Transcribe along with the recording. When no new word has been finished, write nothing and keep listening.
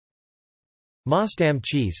Maasdam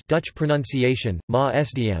cheese, Dutch pronunciation,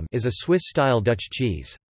 Maasdam, is a Swiss-style Dutch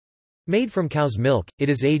cheese. Made from cow's milk, it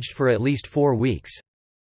is aged for at least 4 weeks.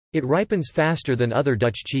 It ripens faster than other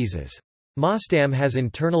Dutch cheeses. Maasdam has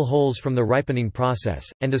internal holes from the ripening process,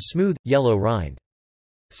 and a smooth, yellow rind.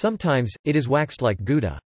 Sometimes, it is waxed like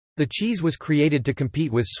Gouda. The cheese was created to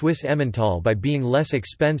compete with Swiss Emmental by being less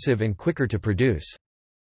expensive and quicker to produce.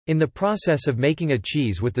 In the process of making a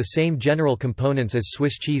cheese with the same general components as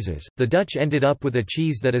Swiss cheeses, the Dutch ended up with a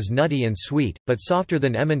cheese that is nutty and sweet, but softer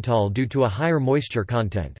than Emmental due to a higher moisture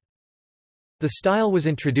content. The style was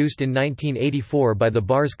introduced in 1984 by the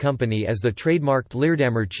Bars Company as the trademarked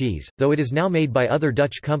Leerdammer cheese, though it is now made by other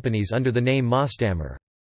Dutch companies under the name Maasdammer.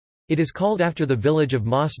 It is called after the village of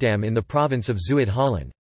Maasdam in the province of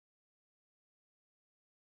Zuid-Holland.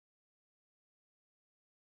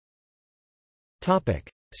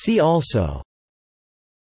 See also: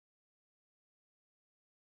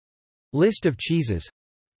 List of cheeses,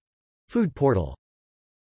 Food portal.